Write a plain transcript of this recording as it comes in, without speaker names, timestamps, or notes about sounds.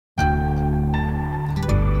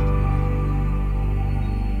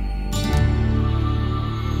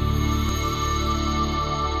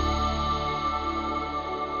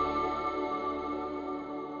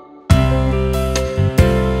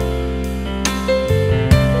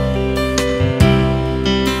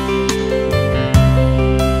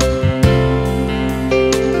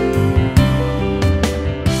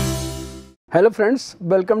Hello friends,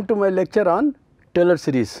 welcome to my lecture on Taylor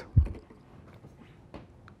series.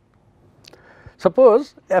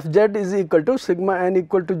 Suppose Fz is equal to sigma n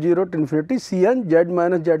equal to 0 to infinity Cn z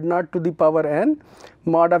minus z naught to the power n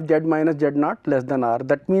mod of z minus z naught less than r.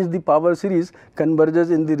 That means the power series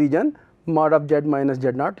converges in the region mod of z minus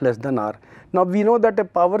z naught less than r. Now we know that a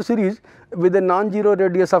power series with a non-zero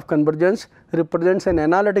radius of convergence represents an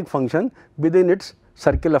analytic function within its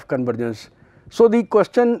circle of convergence. So the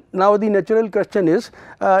question, now the natural question is,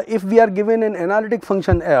 if we are given an analytic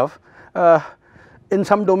function f in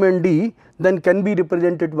some domain D, then can be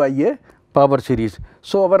represented by a power series.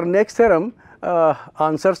 So our next theorem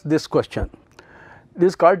answers this question.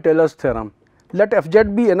 This is called Taylor's theorem. Let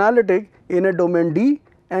Fz be analytic in a domain D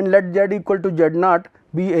and let z equal to z naught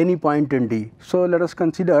be any point in D. So let us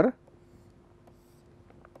consider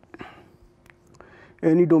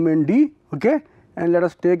any domain D, okay, and let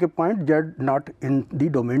us take a point z naught in the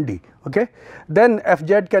domain D, okay. Then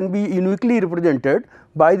Fz can be uniquely represented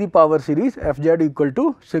by the power series Fz equal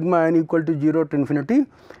to sigma n equal to 0 to infinity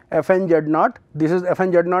Fn z naught. This is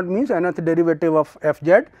Fn z naught means nth derivative of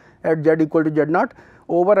Fz at z equal to z naught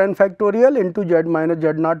over n factorial into z minus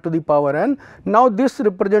z naught to the power n. Now this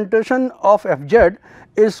representation of Fz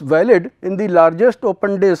is valid in the largest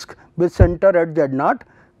open disk with center at z naught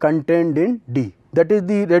contained in D. That is,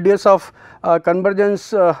 the radius of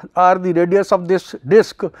convergence or the radius of this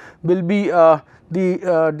disk will be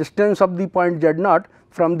the distance of the point z naught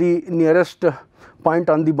from the nearest point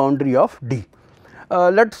on the boundary of D.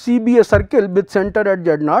 Let C be a circle with center at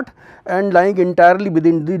z naught and lying entirely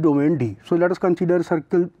within the domain D. So let us consider a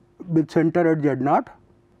circle with center at z naught.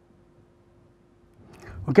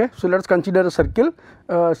 Okay. So let us consider a circle,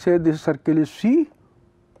 say this circle is C.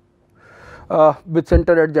 With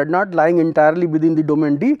center at z naught lying entirely within the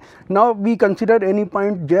domain D. Now we consider any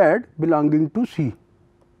point z belonging to C,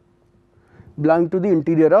 belonging to the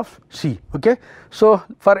interior of C. Okay. So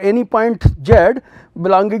for any point z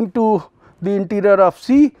belonging to the interior of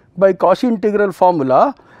C, by Cauchy integral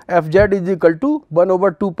formula Fz is equal to 1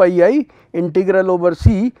 over 2 pi I integral over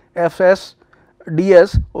C Fs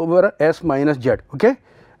ds over S minus z. Okay.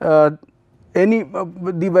 The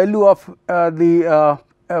value of the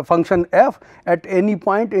function f at any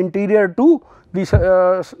point interior to the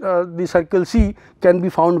circle C can be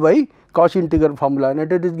found by Cauchy integral formula, and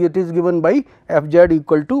it is given by Fz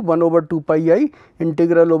equal to 1 over 2 pi I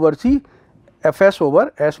integral over C Fs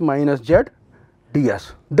over S minus z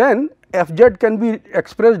ds. Then Fz can be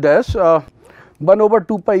expressed as 1 over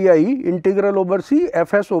 2 pi I integral over C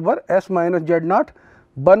Fs over S minus z naught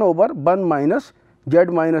 1 over 1 minus z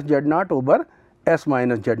minus z naught over S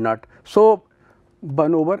minus z naught. So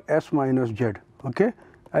 1 over S minus z, okay.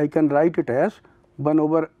 I can write it as 1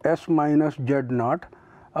 over S minus z naught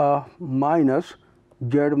minus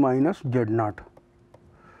z minus z naught,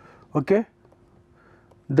 okay.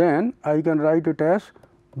 Then I can write it as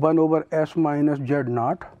 1 over S minus z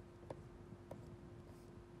naught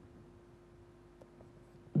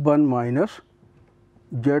 1 minus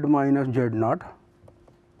z minus z naught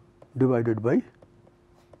divided by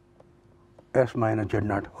S minus z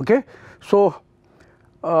naught, okay. So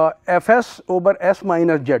Fs over S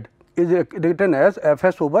minus z is written as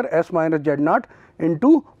Fs over S minus z naught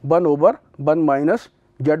into 1 over 1 minus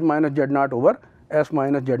z minus z naught over S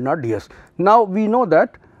minus z naught ds. Now we know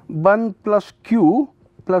that 1 plus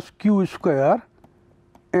q square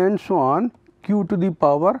and so on q to the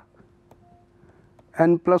power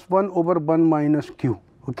n plus 1 over 1 minus q,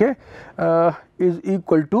 okay, is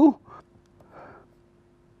equal to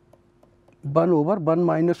 1 over 1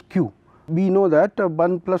 minus q. We know that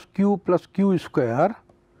 1 plus q square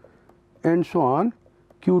and so on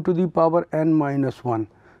q to the power n minus 1.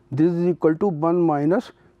 This is equal to 1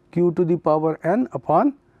 minus q to the power n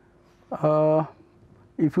upon,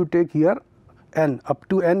 if you take here n up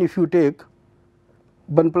to n, if you take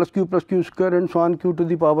 1 plus q square and so on q to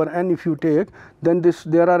the power n, if you take, then this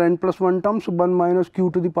there are n plus 1 terms, 1 minus q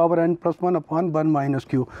to the power n plus 1 upon 1 minus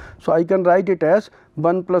q. So I can write it as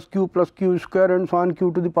 1 plus q square and so on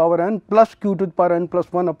q to the power n plus q to the power n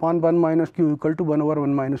plus 1 upon 1 minus q equal to 1 over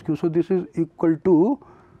 1 minus q. So this is equal to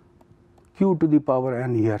q to the power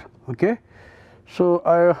n here, okay.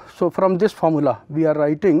 So so from this formula we are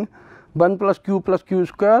writing 1 plus q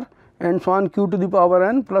square and so on q to the power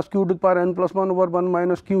n plus q to the power n plus 1 over 1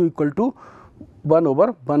 minus q equal to 1 over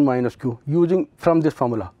 1 minus q using from this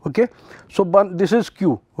formula, okay. So this is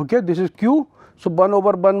q, okay, this is q. So 1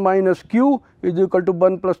 over 1 minus q is equal to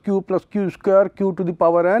 1 plus q square q to the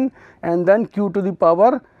power n and then q to the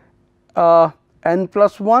power n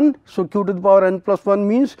plus 1. So q to the power n plus 1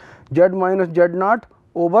 means z minus z naught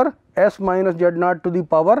over S minus z naught to the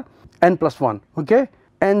power n plus 1, okay,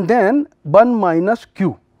 and then 1 minus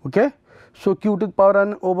q, okay. So, q to the power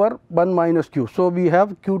n over 1 minus q. So, we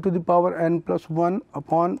have q to the power n plus 1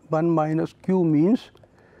 upon 1 minus q means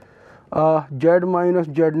z minus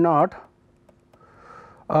z naught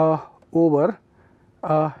over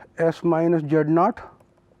s minus z naught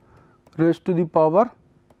raised to the power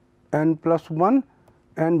n plus 1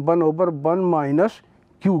 and 1 over 1 minus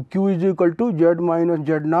q. Q is equal to z minus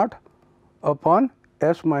z naught upon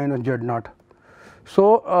s minus z naught.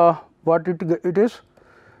 So, what it is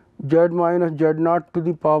z minus z naught to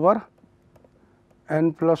the power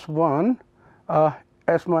n plus 1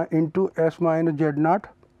 s into s minus z naught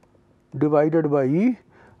divided by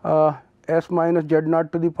s minus z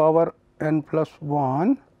naught to the power n plus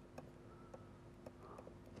 1,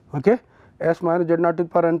 okay, s minus z naught to the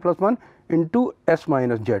power n plus 1 into s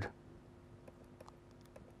minus z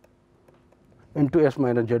into s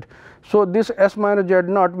minus z. So, this s minus z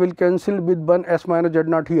naught will cancel with 1 s minus z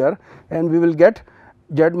naught here, and we will get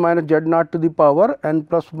z minus z naught to the power n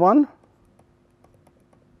plus 1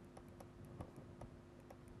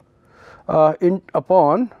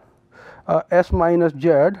 upon s minus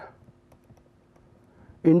z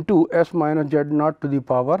into s minus z naught to the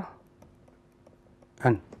power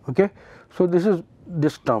n, okay. So, this is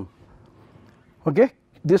this term, okay.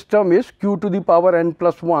 This term is q to the power n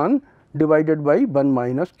plus 1 divided by 1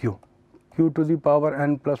 minus q, q to the power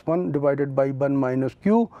n plus 1 divided by 1 minus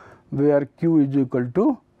q, where q is equal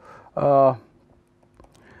to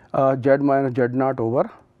z minus z naught over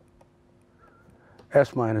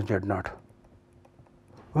s minus z naught,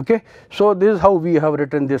 okay. So, this is how we have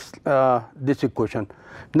written this this equation.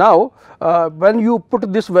 Now, when you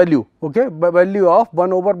put this value, okay, value of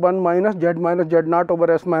 1 over 1 minus z naught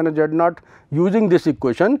over s minus z naught using this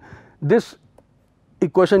equation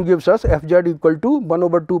gives us f z equal to 1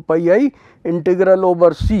 over 2 pi I integral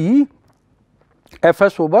over c f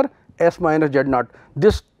s over s minus z naught.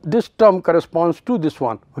 This term corresponds to this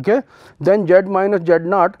one, okay. Then z minus z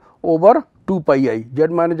naught over 2 pi I, z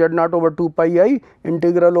minus z naught over 2 pi I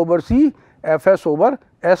integral over c f s over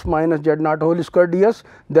s minus z naught whole square ds,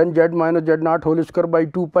 then z minus z naught whole square by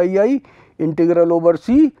 2 pi I integral over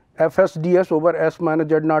c f s ds over s minus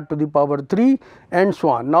z naught to the power 3 and so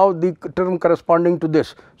on. Now, the term corresponding to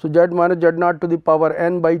this. So, z minus z naught to the power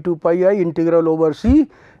n by 2 pi I integral over c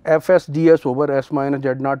f s ds over s minus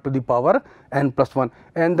z naught to the power n plus 1,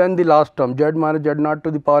 and then the last term z minus z naught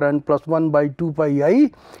to the power n plus 1 by 2 pi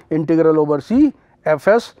I integral over c f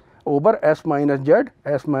s over s minus z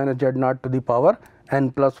naught to the power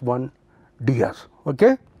n plus 1 ds,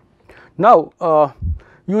 okay. Now,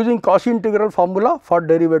 using Cauchy integral formula for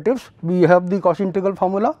derivatives, we have the Cauchy integral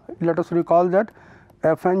formula. Let us recall that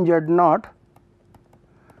f n z naught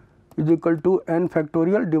is equal to n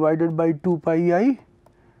factorial divided by 2 pi I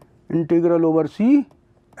integral over c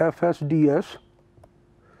f s ds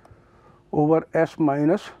over s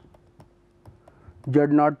minus z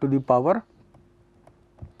naught to the power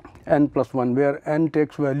n plus 1, where n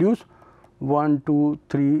takes values 1, 2,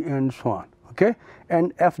 3 and so on, okay.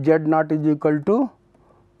 And f z naught is equal to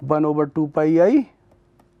 1 over 2 pi I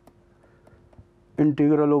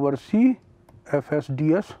integral over c f s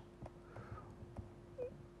ds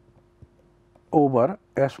over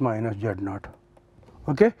s minus z naught,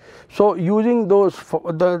 okay. So, using those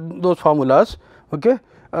formulas, okay,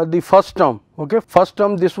 the first term, okay,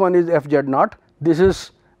 this one is f z naught, this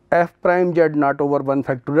is f prime z naught over 1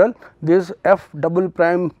 factorial, this is f double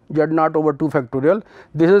prime z naught over 2 factorial,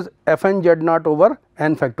 this is f n z naught over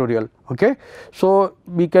n factorial, okay. So,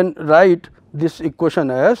 we can write this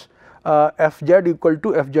equation as f z equal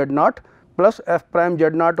to f z naught plus f prime z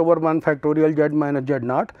naught over 1 factorial z minus z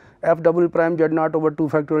naught, f double prime z naught over 2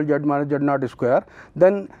 factorial z minus z naught square,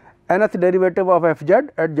 then nth derivative of f z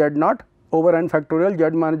at z naught over n factorial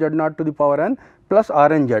z minus z naught to the power n plus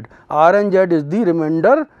r n z. R n z is the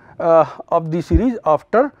remainder of the series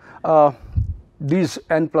after these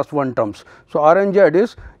n plus 1 terms. So, r n z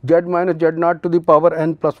is z minus z naught to the power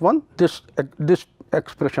n plus 1, this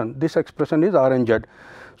expression is r n z.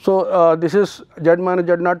 So, this is z minus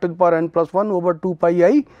z naught to the power n plus 1 over 2 pi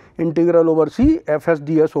I integral over c f s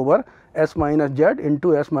ds over s minus z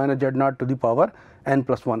into s minus z naught to the power n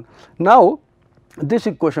plus 1. Now, this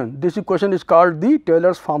equation is called the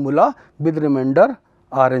Taylor's formula with remainder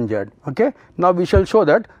r n z, okay. Now, we shall show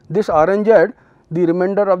that this r n z, the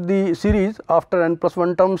remainder of the series after n plus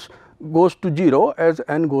 1 terms goes to 0 as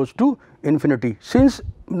n goes to infinity. Since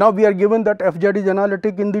now we are given that f z is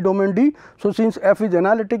analytic in the domain D. So, since f is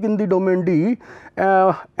analytic in the domain D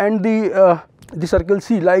and the circle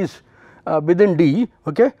C lies within D,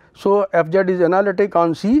 okay. So, f z is analytic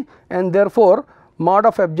on C, and therefore, mod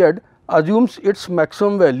of f z assumes its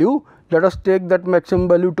maximum value. Let us take that maximum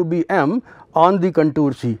value to be m on the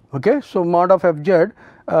contour C. Okay. So, mod of f z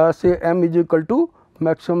say m is equal to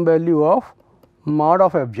maximum value of mod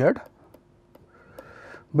of f z,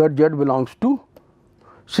 where z belongs to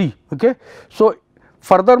C. Okay. So,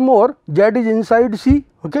 furthermore, z is inside C.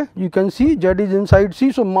 Okay. You can see z is inside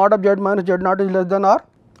C. So, mod of z minus z naught is less than r.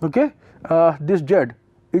 Okay. This z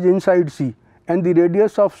is inside C and the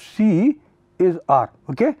radius of C is r.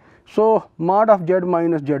 Okay. So, mod of z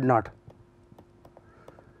minus z naught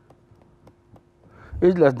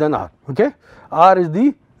is less than r. Okay. R is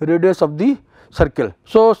the radius of the circle.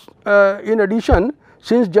 So, in addition,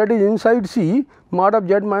 since z is inside C, mod of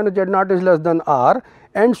z minus z naught is less than r,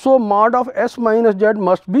 and so mod of s minus z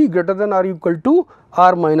must be greater than or equal to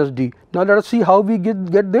r minus d. Now, let us see how we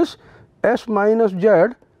get this. S minus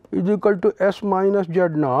z is equal to s minus z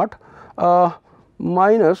naught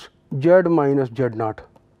minus z minus z naught.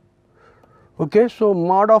 Okay. So,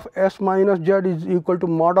 mod of s minus z is equal to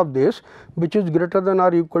mod of this, which is greater than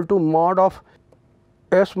or equal to mod of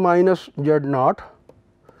s minus z naught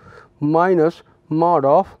minus mod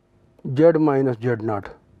of z minus z naught.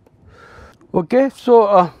 Okay.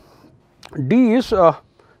 So, d is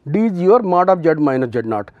your mod of z minus z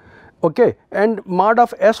naught. Okay. And mod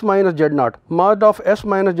of s minus z naught, mod of s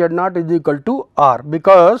minus z naught is equal to r,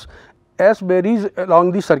 because s varies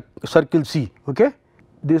along the circle C. Okay.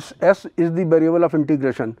 This s is the variable of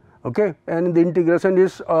integration. Okay. And the integration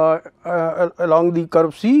is along the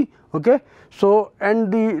curve C. Okay. So,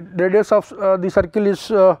 and the radius of the circle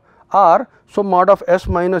is r. So, mod of s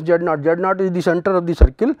minus z naught is the center of the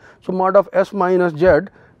circle. So, mod of s minus z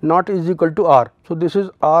naught is equal to r. So, this is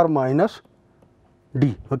r minus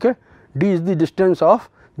d. Okay. D is the distance of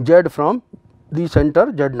z from the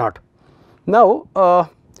center z naught. Now,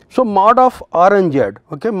 so mod of r and z.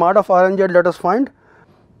 Okay. Mod of r and z, let us find.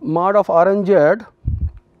 Mod of r and z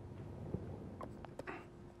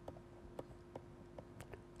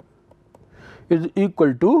is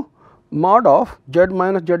equal to mod of z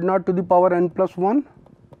minus z naught to the power n plus 1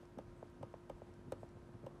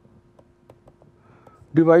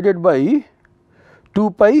 divided by 2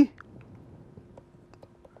 pi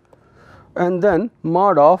and then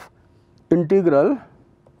mod of integral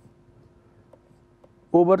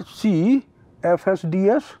over C f s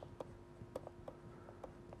ds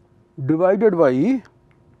divided by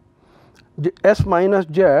s minus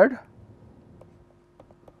z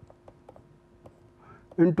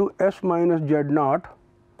into s minus z naught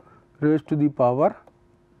raised to the power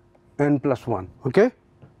n plus 1. Okay.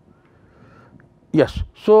 Yes.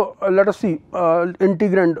 So, let us see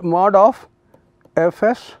integrand mod of f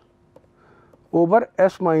s over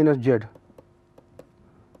s minus z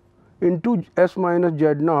into s minus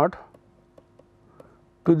z naught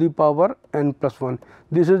to the power n plus 1.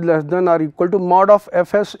 This is less than or equal to mod of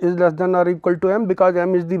f s is less than or equal to m, because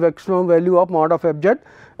m is the maximum value of mod of f z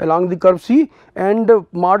along the curve C, and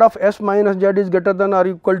mod of s minus z is greater than or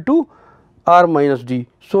equal to r minus d.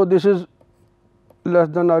 So, this is less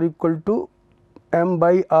than or equal to m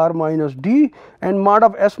by r minus d, and mod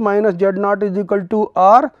of s minus z naught is equal to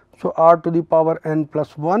r. So, r to the power n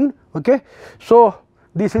plus 1. Okay. So,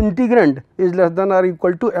 this integrand is less than or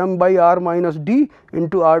equal to m by r minus d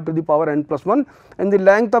into r to the power n plus 1, and the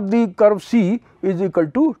length of the curve C is equal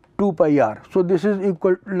to 2 pi r. So, this is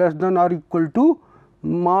equal less than or equal to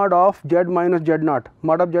mod of z minus z naught.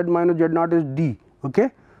 Mod of z minus z naught is d.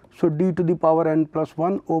 Okay. So, d to the power n plus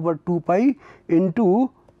 1 over 2 pi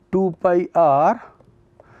into 2 pi r,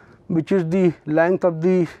 which is the length of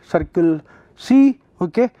the circle C.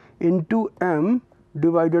 Okay, into m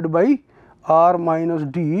divided by r minus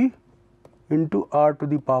d into r to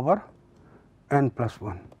the power n plus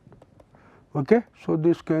 1. Okay. So,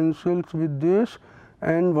 this cancels with this,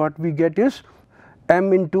 and what we get is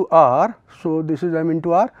m into r. So, this is m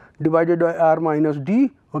into r divided by r minus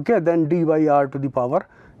d. Okay. Then d by r to the power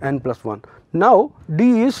n plus 1. Now,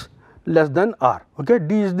 d is less than r. Okay.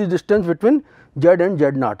 D is the distance between z and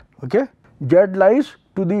z naught. Okay. Z lies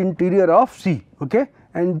to the interior of C. Okay.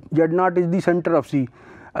 And z naught is the center of C.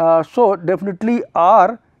 So, definitely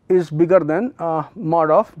r is bigger than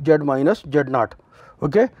mod of z minus z naught.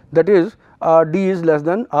 Okay. That is d is less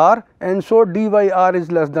than r, and so d by r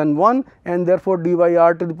is less than 1, and therefore, d by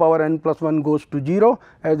r to the power n plus 1 goes to 0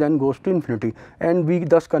 as n goes to infinity, and we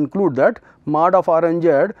thus conclude that mod of r and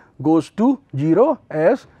z goes to 0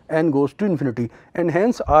 as n goes to infinity, and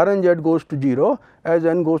hence r and z goes to 0 as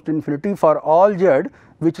n goes to infinity for all z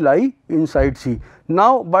which lie inside C.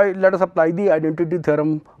 Now, let us apply the identity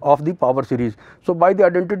theorem of the power series. So, by the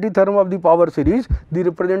identity theorem of the power series, the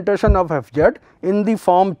representation of f z in the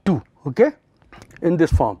form 2, okay, in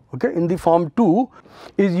this form. Okay, in the form 2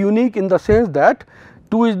 is unique in the sense that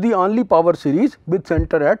 2 is the only power series with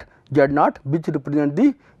center at z0 which represent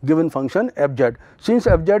the given function fz. Since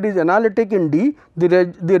fz is analytic in D,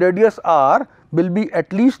 the radius r will be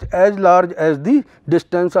at least as large as the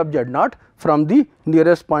distance of z0 from the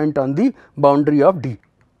nearest point on the boundary of D.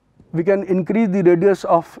 We can increase the radius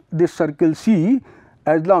of this circle C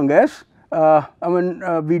as long as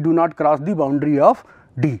we do not cross the boundary of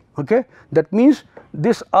D. Okay. That means,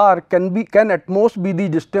 this r can at most be the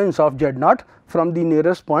distance of z0 from the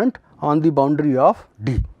nearest point on the boundary of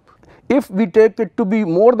D. If we take it to be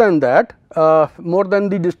more than that, more than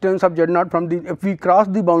the distance of z0 from the, if we cross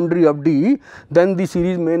the boundary of D, then the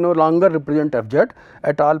series may no longer represent fz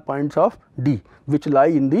at all points of D, which lie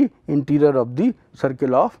in the interior of the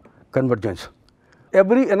circle of convergence.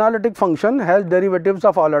 Every analytic function has derivatives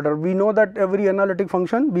of all order. We know that every analytic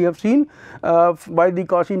function, we have seen by the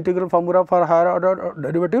Cauchy integral formula for higher order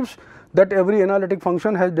derivatives, that every analytic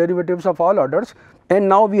function has derivatives of all orders, and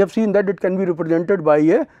now we have seen that it can be represented by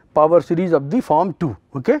a power series of the form 2.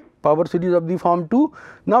 Okay, power series of the form 2.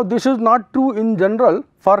 Now, this is not true in general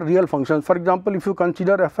for real functions. For example, if you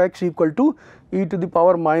consider f x equal to e to the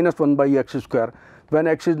power minus 1 by x square, when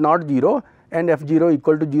x is not 0 and f 0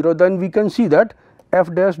 equal to 0, then we can see that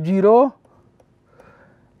f dash 0,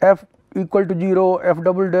 f equal to 0, f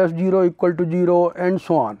double dash 0 equal to 0, and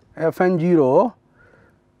so on, f n 0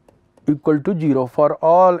 equal to 0 for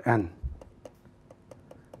all n.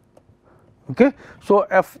 Okay. So,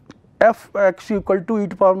 f x equal to e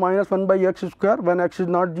to power minus 1 by x square when x is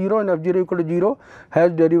not 0 and f 0 equal to 0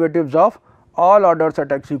 has derivatives of all orders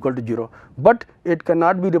at x equal to 0, but it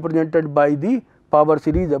cannot be represented by the power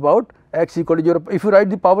series about x equal to 0. If you write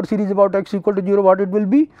the power series about x equal to 0, what it will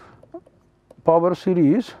be? Power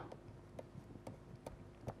series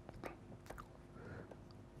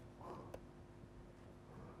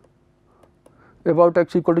about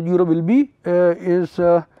x equal to 0 will be is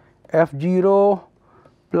f 0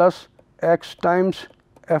 plus x times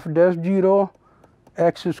f dash 0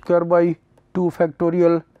 x square by 2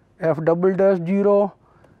 factorial f double dash 0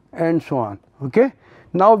 and so on. Okay.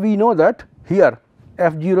 Now, we know that here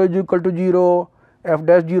f 0 is equal to 0, f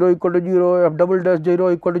dash 0 equal to 0, f double dash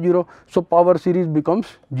 0 equal to 0. So, power series becomes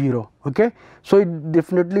 0. Okay. So, it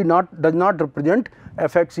definitely does not represent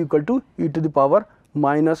f x equal to e to the power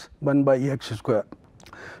minus 1 by x square.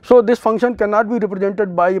 So, this function cannot be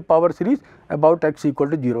represented by a power series about x equal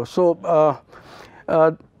to 0. So,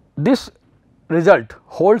 this result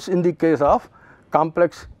holds in the case of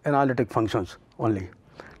complex analytic functions only.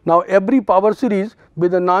 Now, every power series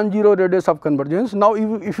with a non-zero radius of convergence. Now,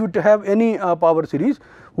 if you have any power series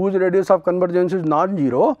whose radius of convergence is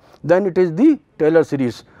non-zero, then it is the Taylor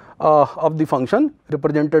series of the function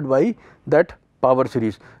represented by that power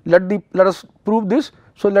series. Let us prove this.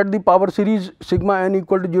 So, let the power series sigma n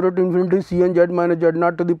equal to 0 to infinity c n z minus z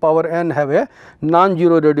naught to the power n have a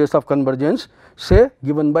non-zero radius of convergence, say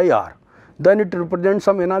given by r. Then it represents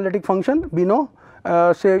some analytic function. We know,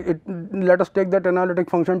 let us take that analytic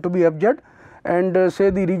function to be f z, and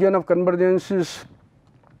say the region of convergence is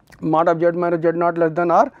mod of z minus z naught less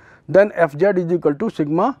than r. Then f z is equal to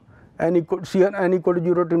sigma n equal c n n equal to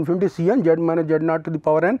 0 to infinity c n z minus z naught to the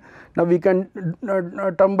power n. Now, we can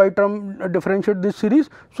term by term differentiate this series.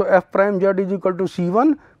 So, f prime z is equal to c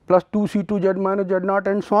 1 plus 2 c 2 z minus z naught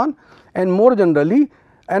and so on, and more generally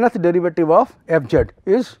nth derivative of f z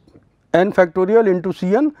is n factorial into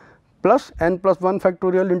c n plus n plus 1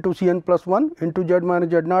 factorial into c n plus 1 into z minus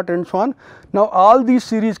z naught and so on. Now, all these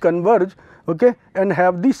series converge, okay, and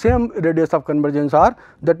have the same radius of convergence r.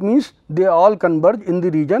 That means, they all converge in the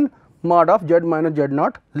region mod of z minus z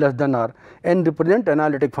naught less than r and represent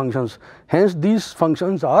analytic functions. Hence, these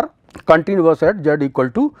functions are continuous at z equal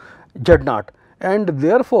to z naught, and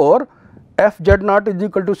therefore, f z naught is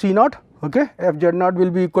equal to c naught. Okay, f z naught will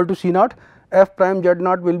be equal to c naught, f prime z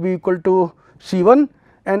naught will be equal to c 1,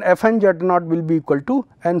 and f n z naught will be equal to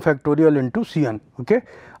n factorial into c n. Okay,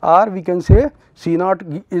 or we can say c naught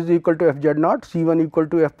is equal to f z naught, c 1 equal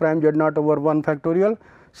to f prime z naught over 1 factorial,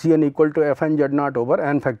 c n equal to f n z naught over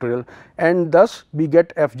n factorial, and thus we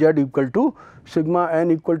get f z equal to sigma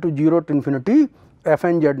n equal to 0 to infinity f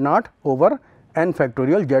n z naught over n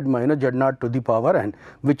factorial z minus z naught to the power n,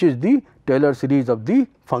 which is the Taylor series of the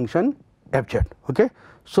function f z. Okay.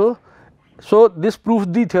 So, this proves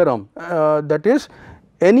the theorem, that is,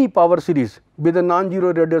 any power series with a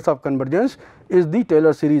non-zero radius of convergence is the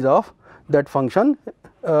Taylor series of that function,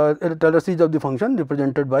 Taylor series of the function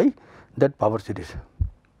represented by that power series.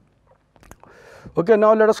 Okay,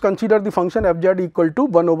 now, let us consider the function f z equal to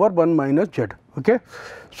 1 over 1 minus z. Okay.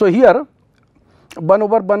 So, here 1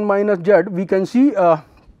 over 1 minus z, we can see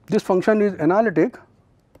this function is analytic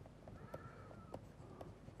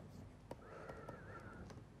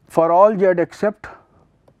for all z except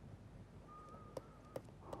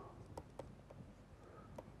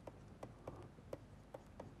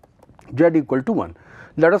z equal to 1.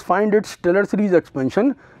 Let us find its Taylor series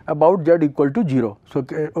expansion about z equal to 0.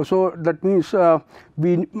 So that means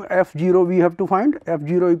we f 0 we have to find f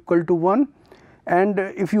 0 equal to 1, and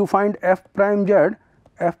if you find f prime z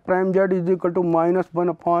is equal to minus 1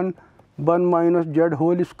 upon 1 minus z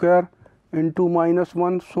whole square into minus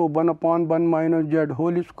 1. So, 1 upon 1 minus z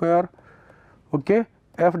whole square. Okay.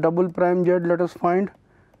 F double prime z, let us find,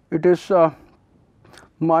 it is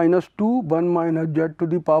minus 2 1 minus z to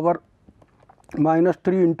the power minus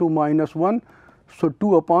 3 into minus 1. So,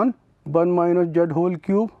 2 upon 1 minus z whole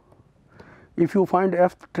cube. If you find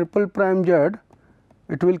f triple prime z,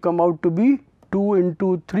 it will come out to be 2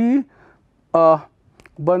 into 3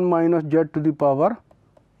 1 minus z to the power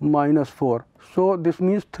minus 4. So, this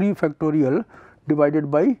means 3 factorial divided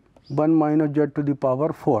by 1 minus z to the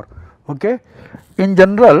power 4. Okay. In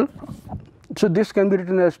general, so this can be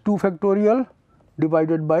written as 2 factorial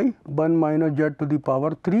divided by 1 minus z to the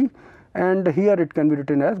power 3, and here it can be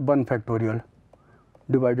written as 1 factorial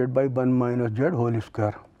divided by 1 minus z whole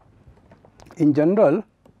square. In general,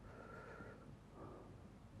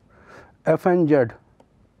 f n z,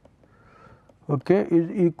 okay,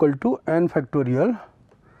 is equal to n factorial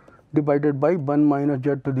divided by 1 minus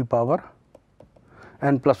z to the power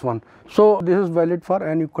n plus 1. So, this is valid for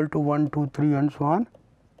n equal to 1, 2, 3 and so on.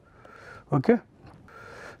 Okay.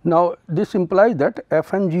 Now, this implies that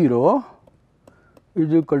f n 0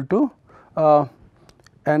 is equal to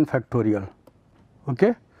n factorial,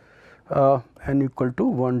 okay, n equal to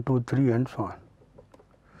 1, 2, 3 and so on,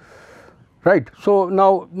 right. So,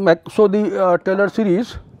 now, so the Taylor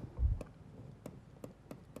series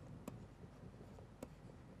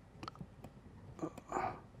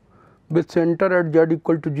with center at z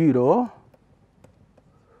equal to 0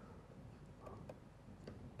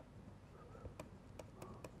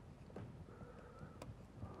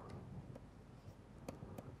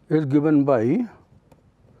 is given by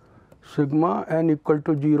sigma n equal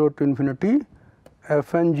to 0 to infinity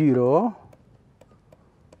f n 0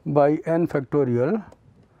 by n factorial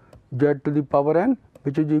z to the power n,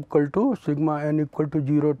 which is equal to sigma n equal to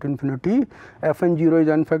 0 to infinity f n 0 is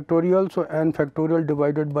n factorial. So, n factorial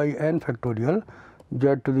divided by n factorial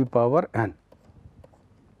z to the power n.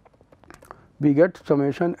 We get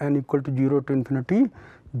summation n equal to 0 to infinity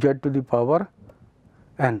z to the power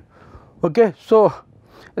n. Okay. So,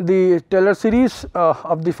 the Taylor series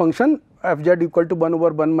of the function f z equal to 1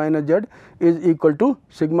 over 1 minus z is equal to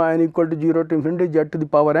sigma n equal to 0 to infinity z to the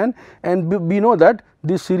power n, and we know that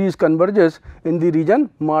this series converges in the region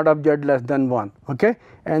mod of z less than 1, okay,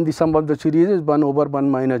 and the sum of the series is 1 over 1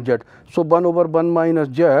 minus z. So, 1 over 1 minus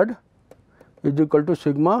z is equal to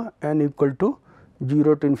sigma n equal to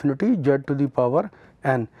 0 to infinity z to the power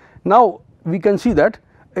n. Now, we can see that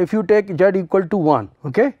if you take z equal to 1,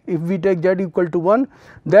 okay, if we take z equal to 1,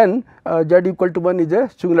 then z equal to 1 is a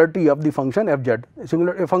singularity of the function f z.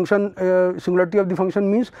 Singularity of the function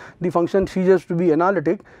means the function ceases to be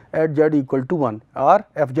analytic at z equal to 1, or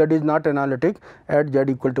f z is not analytic at z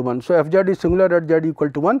equal to 1. So, f z is singular at z equal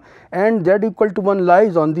to 1, and z equal to 1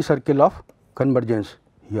 lies on the circle of convergence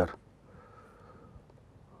here.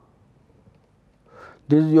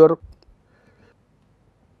 This is your,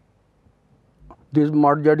 this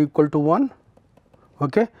mod z equal to 1,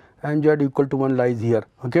 okay, and z equal to 1 lies here.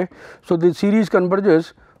 Okay. So, the series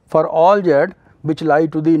converges for all z which lie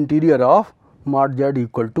to the interior of mod z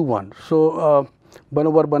equal to 1. So, 1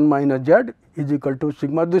 over 1 minus z is equal to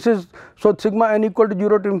sigma. This is, so sigma n equal to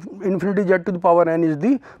 0 to infinity z to the power n is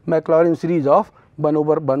the Maclaurin series of 1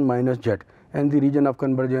 over 1 minus z, and the region of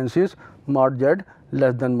convergence is mod z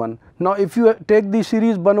less than 1. Now, if you take the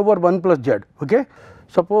series 1 over 1 plus z, okay,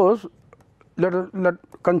 suppose let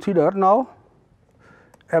consider now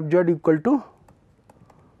f z equal to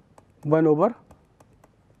 1 over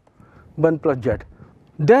 1 plus z.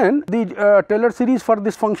 Then the Taylor series for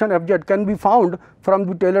this function f z can be found from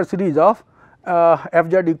the Taylor series of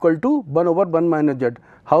f z equal to 1 over 1 minus z.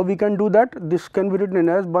 How we can do that? This can be written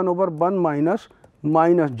as 1 over 1 minus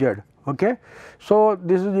z. Okay. So,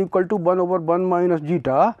 this is equal to 1 over 1 minus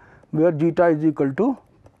zeta, where zeta is equal to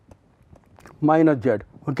minus z.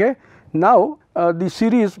 Okay. Now, the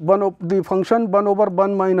series the function 1 over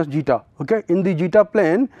 1 minus zeta, okay, in the zeta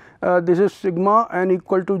plane, this is sigma n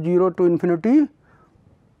equal to 0 to infinity,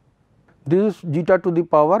 this is zeta to the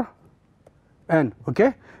power n,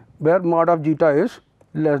 okay, where mod of zeta is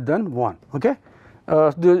less than 1, okay,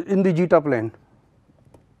 in the zeta plane.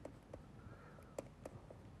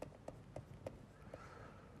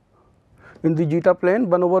 in the zeta plane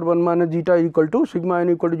 1 over 1 minus zeta equal to sigma n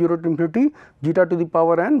equal to 0 to infinity zeta to the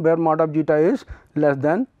power n, where mod of zeta is less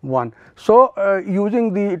than 1. So,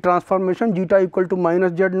 using the transformation zeta equal to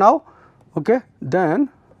minus z now, okay, then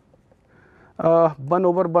 1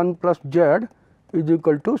 over 1 plus z is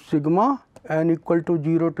equal to sigma n equal to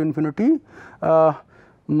 0 to infinity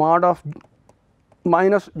mod of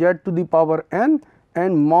minus z to the power n,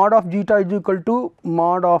 and mod of zeta is equal to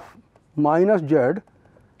mod of minus z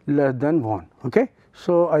less than 1. Okay.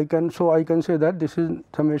 So, I can say that this is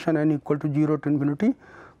summation n equal to 0 to infinity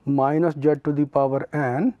minus z to the power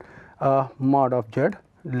n mod of z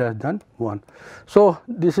less than 1. So,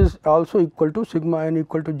 this is also equal to sigma n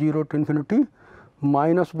equal to 0 to infinity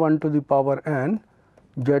minus 1 to the power n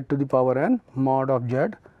z to the power n mod of z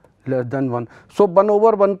less than 1. So, 1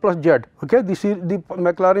 over 1 plus z, okay, this is the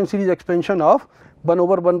Maclaurin series expansion of 1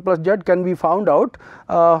 over 1 plus z can be found out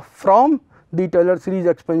from the Taylor series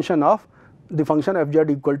expansion of the function f z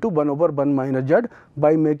equal to 1 over 1 minus z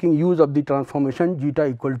by making use of the transformation zeta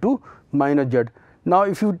equal to minus z. Now,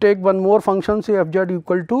 if you take one more function, say f z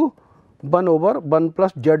equal to 1 over 1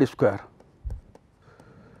 plus z square,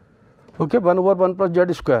 okay, 1 over 1 plus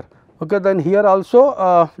z square, okay, then here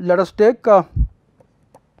also let us take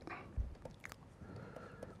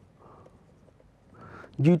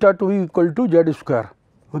zeta to be equal to z square.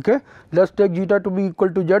 Okay. Let us take zeta to be equal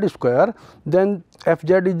to z square, then f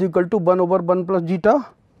z is equal to 1 over 1 plus zeta,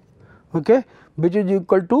 okay, which is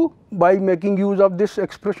equal to, by making use of this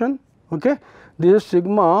expression, okay, this is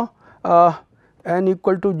sigma n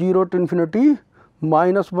equal to 0 to infinity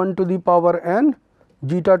minus 1 to the power n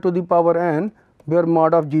zeta to the power n, where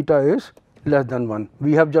mod of zeta is less than 1.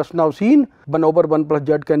 We have just now seen 1 over 1 plus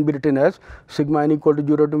z can be written as sigma n equal to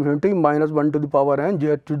 0 to infinity minus 1 to the power n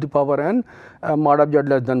z to the power n mod of z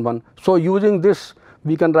less than 1. So, using this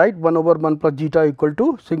we can write 1 over 1 plus zeta equal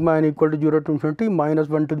to sigma n equal to 0 to infinity minus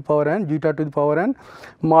 1 to the power n zeta to the power n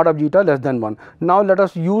mod of zeta less than 1. Now, let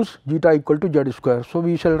us use zeta equal to z square. So,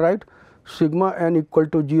 we shall write sigma n equal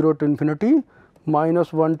to 0 to infinity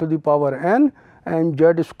minus 1 to the power n and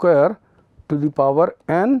z square to the power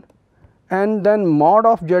n, and then mod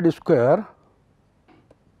of z square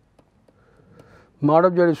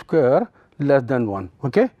less than 1,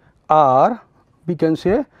 okay, or we can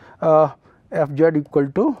say f z equal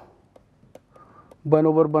to 1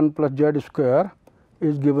 over 1 plus z square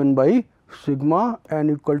is given by sigma n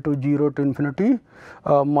equal to 0 to infinity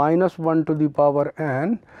minus 1 to the power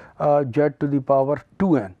n z to the power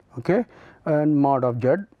 2n, okay, and mod of z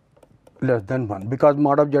less than 1, because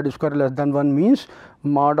mod of z square less than 1 means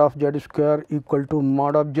mod of z square equal to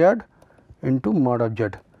mod of z into mod of z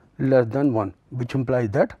less than 1, which implies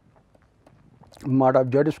that mod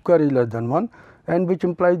of z square is less than 1 and which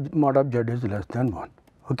implies mod of z is less than 1.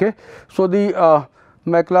 Okay. So, the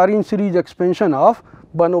Maclaurin series expansion of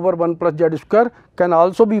 1 over 1 plus z square can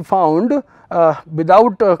also be found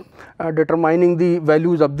without determining the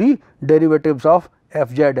values of the derivatives of f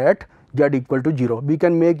z at z equal to 0. We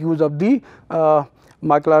can make use of the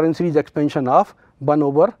Maclaurin series expansion of 1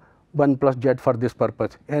 over 1 plus z for this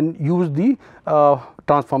purpose and use the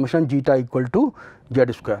transformation zeta equal to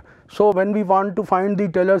z square. So, when we want to find the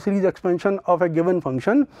Taylor series expansion of a given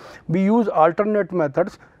function, we use alternate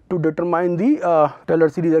methods to determine the Taylor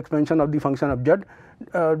series expansion of the function of z.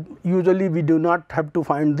 Usually, we do not have to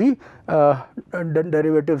find the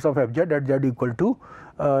derivatives of f z at z equal to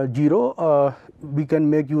 0. We can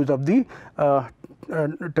make use of the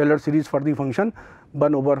Taylor series for the function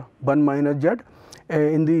 1 over 1 minus z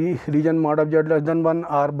in the region mod of z less than 1,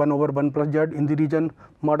 or 1 over 1 plus z in the region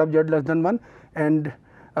mod of z less than 1, and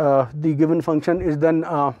the given function is then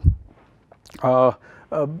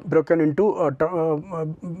broken into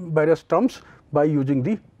various terms by using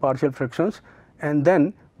the partial fractions, and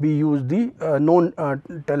then we use the known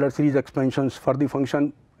Taylor series expansions for the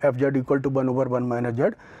function f z equal to 1 over 1 minus z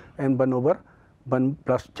and 1 over 1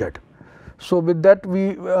 plus z. So, with that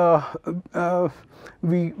we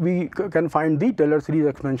can find the Taylor series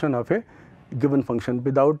expansion of a given function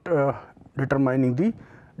without determining the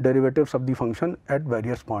derivatives of the function at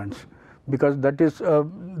various points, because that is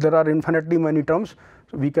there are infinitely many terms.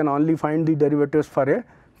 So, we can only find the derivatives for a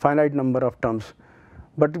finite number of terms,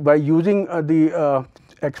 but by using the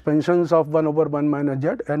expansions of 1 over 1 minus z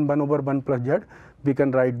and 1 over 1 plus z, we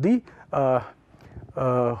can write the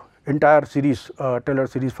entire series Taylor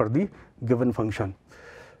series for the given function.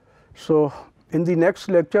 So, in the next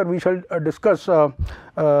lecture we shall discuss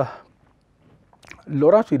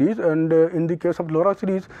LoRa series, and in the case of LoRa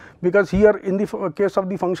series, because here in the case of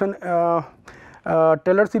the function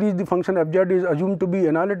Taylor series, the function fz is assumed to be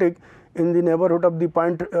analytic in the neighborhood of the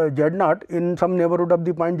point z naught, in some neighborhood of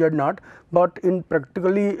the point z naught, but in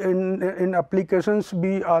practically in applications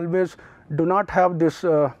we always do not have this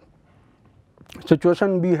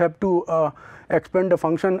situation. We have to expand a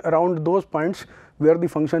function around those points where the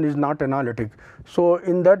function is not analytic. So,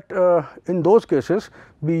 in that in those cases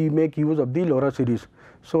we make use of the Laura series.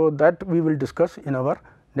 So, that we will discuss in our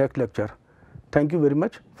next lecture. Thank you very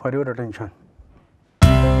much for your attention.